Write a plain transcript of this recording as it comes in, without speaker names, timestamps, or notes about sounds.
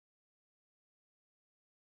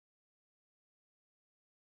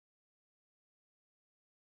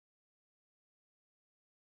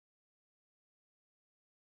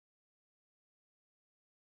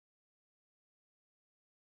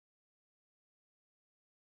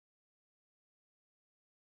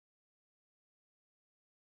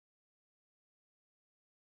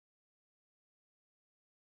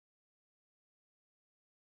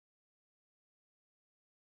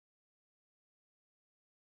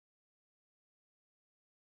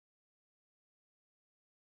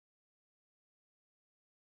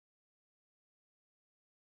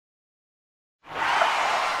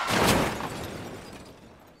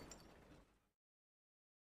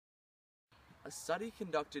A study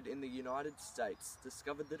conducted in the United States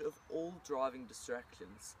discovered that of all driving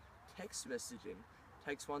distractions, text messaging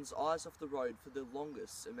takes one's eyes off the road for the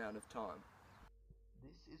longest amount of time.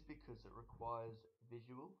 This is because it requires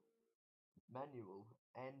visual, manual,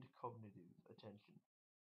 and cognitive attention.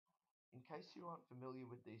 In case you aren't familiar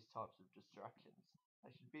with these types of distractions,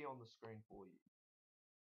 they should be on the screen for you.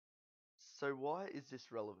 So why is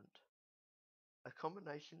this relevant? A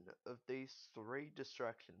combination of these three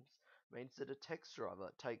distractions means that a text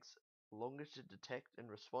driver takes longer to detect and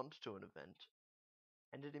respond to an event,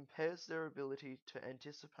 and it impairs their ability to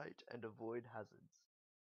anticipate and avoid hazards.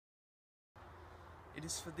 It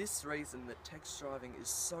is for this reason that text driving is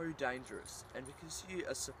so dangerous, and because you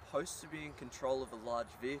are supposed to be in control of a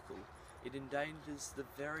large vehicle, it endangers the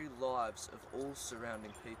very lives of all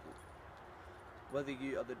surrounding people. Whether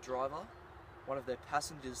you are the driver, one of their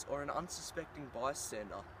passengers, or an unsuspecting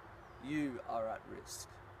bystander, you are at risk.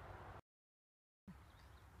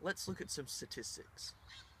 Let's look at some statistics.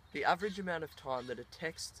 The average amount of time that a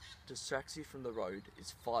text distracts you from the road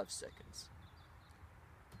is 5 seconds.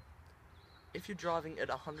 If you're driving at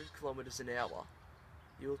 100 kilometers an hour,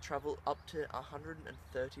 you will travel up to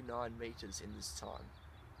 139 meters in this time.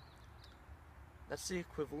 That's the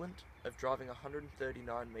equivalent of driving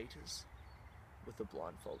 139 meters with a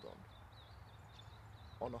blindfold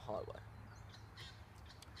on a highway.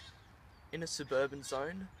 In a suburban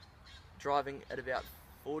zone, driving at about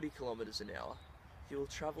 40 kilometers an hour, you will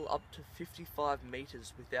travel up to 55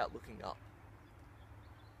 meters without looking up.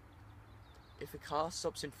 If a car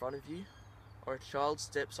stops in front of you, or a child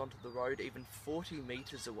steps onto the road even 40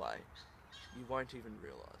 meters away, you won't even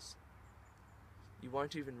realise. You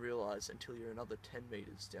won't even realise until you're another 10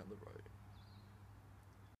 meters down the road.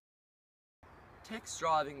 Text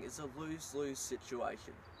driving is a lose-lose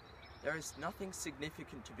situation. There is nothing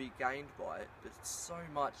significant to be gained by it, but so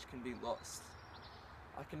much can be lost.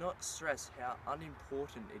 I cannot stress how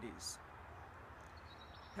unimportant it is.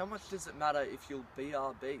 How much does it matter if you'll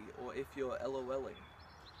BRB or if you're LOLing?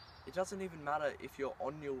 It doesn't even matter if you're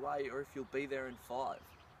on your way or if you'll be there in 5.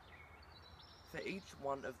 For each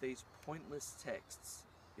one of these pointless texts,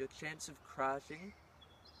 your chance of crashing,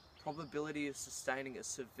 probability of sustaining a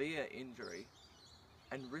severe injury,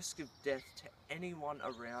 and risk of death to anyone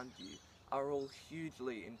around you are all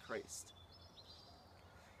hugely increased.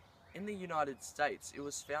 In the United States, it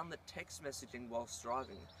was found that text messaging whilst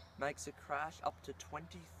driving makes a crash up to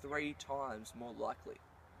 23 times more likely.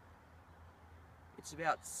 It's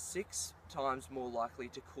about 6 times more likely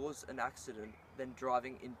to cause an accident than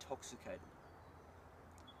driving intoxicated.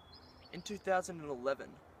 In 2011,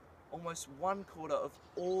 almost 1/4 of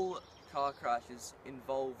all car crashes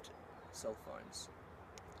involved cell phones.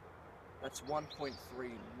 That's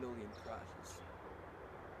 1.3 million crashes.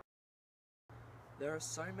 There are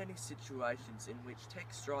so many situations in which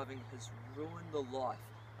text driving has ruined the life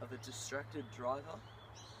of a distracted driver,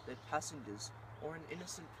 their passengers, or an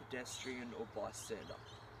innocent pedestrian or bystander.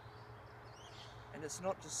 And it's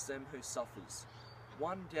not just them who suffers.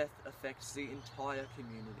 One death affects the entire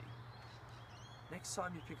community. Next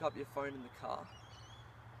time you pick up your phone in the car,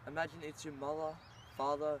 imagine it's your mother,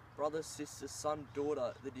 father, brother, sister, son,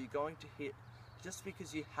 daughter that you're going to hit just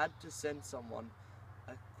because you had to send someone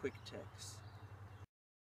a quick text.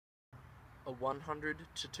 A $100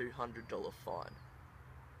 to $200 fine.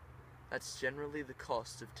 That's generally the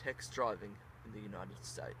cost of text driving in the United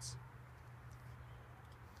States.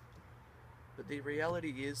 But the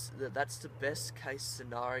reality is that that's the best case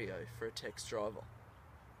scenario for a text driver.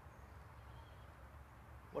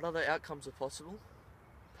 What other outcomes are possible?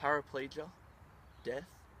 Paraplegia, death.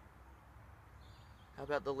 How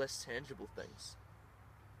about the less tangible things?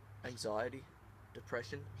 Anxiety,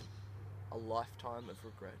 depression, a lifetime of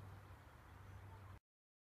regret.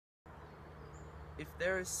 If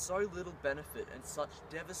there is so little benefit and such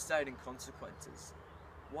devastating consequences,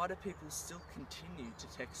 why do people still continue to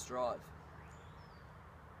text drive?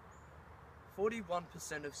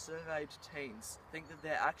 41% of surveyed teens think that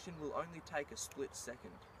their action will only take a split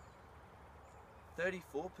second.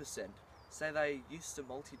 34% say they are used to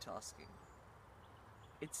multitasking.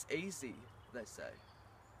 It's easy, they say.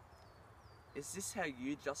 Is this how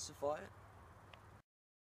you justify it?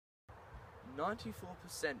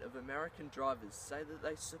 94% of American drivers say that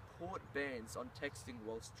they support bans on texting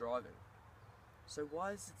whilst driving. So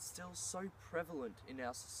why is it still so prevalent in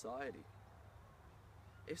our society?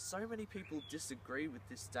 If so many people disagree with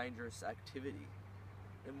this dangerous activity,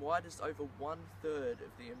 then why does over 1/3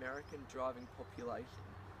 of the American driving population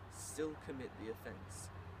still commit the offence?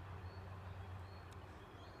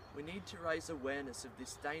 We need to raise awareness of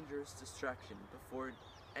this dangerous distraction before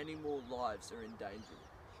any more lives are in danger.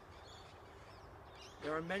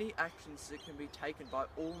 There are many actions that can be taken by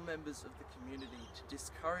all members of the community to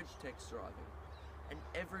discourage text driving, and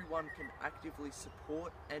everyone can actively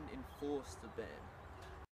support and enforce the ban.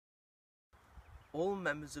 All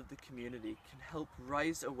members of the community can help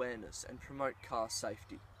raise awareness and promote car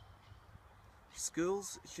safety.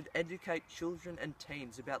 Schools should educate children and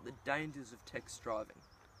teens about the dangers of text driving.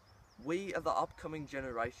 We are the upcoming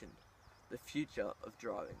generation, the future of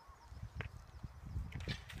driving.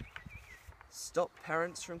 Stop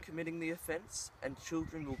parents from committing the offence, and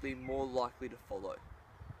children will be more likely to follow.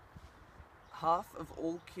 Half of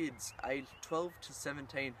all kids aged 12 to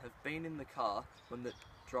 17 have been in the car when the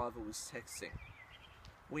driver was texting.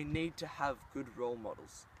 We need to have good role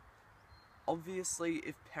models. Obviously,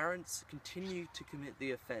 if parents continue to commit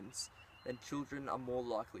the offence, then children are more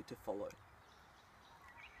likely to follow.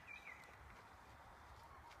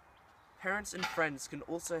 Parents and friends can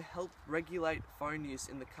also help regulate phone use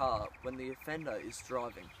in the car when the offender is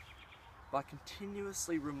driving, by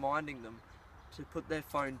continuously reminding them to put their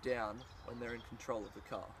phone down when they're in control of the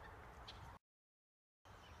car.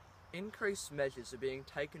 Increased measures are being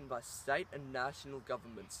taken by state and national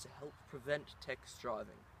governments to help prevent text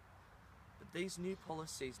driving, but these new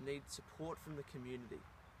policies need support from the community,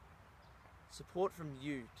 support from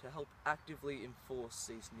you to help actively enforce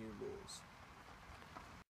these new laws.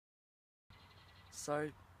 So,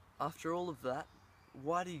 after all of that,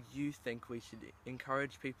 why do you think we should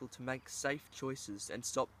encourage people to make safe choices and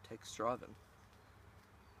stop text driving?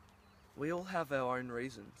 We all have our own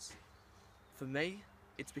reasons. For me,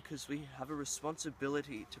 it's because we have a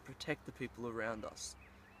responsibility to protect the people around us,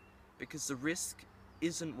 because the risk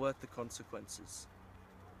isn't worth the consequences.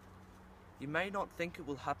 You may not think it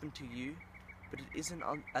will happen to you, but it isn't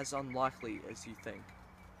as unlikely as you think.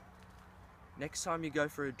 Next time you go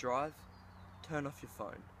for a drive, turn off your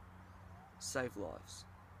phone. Save lives.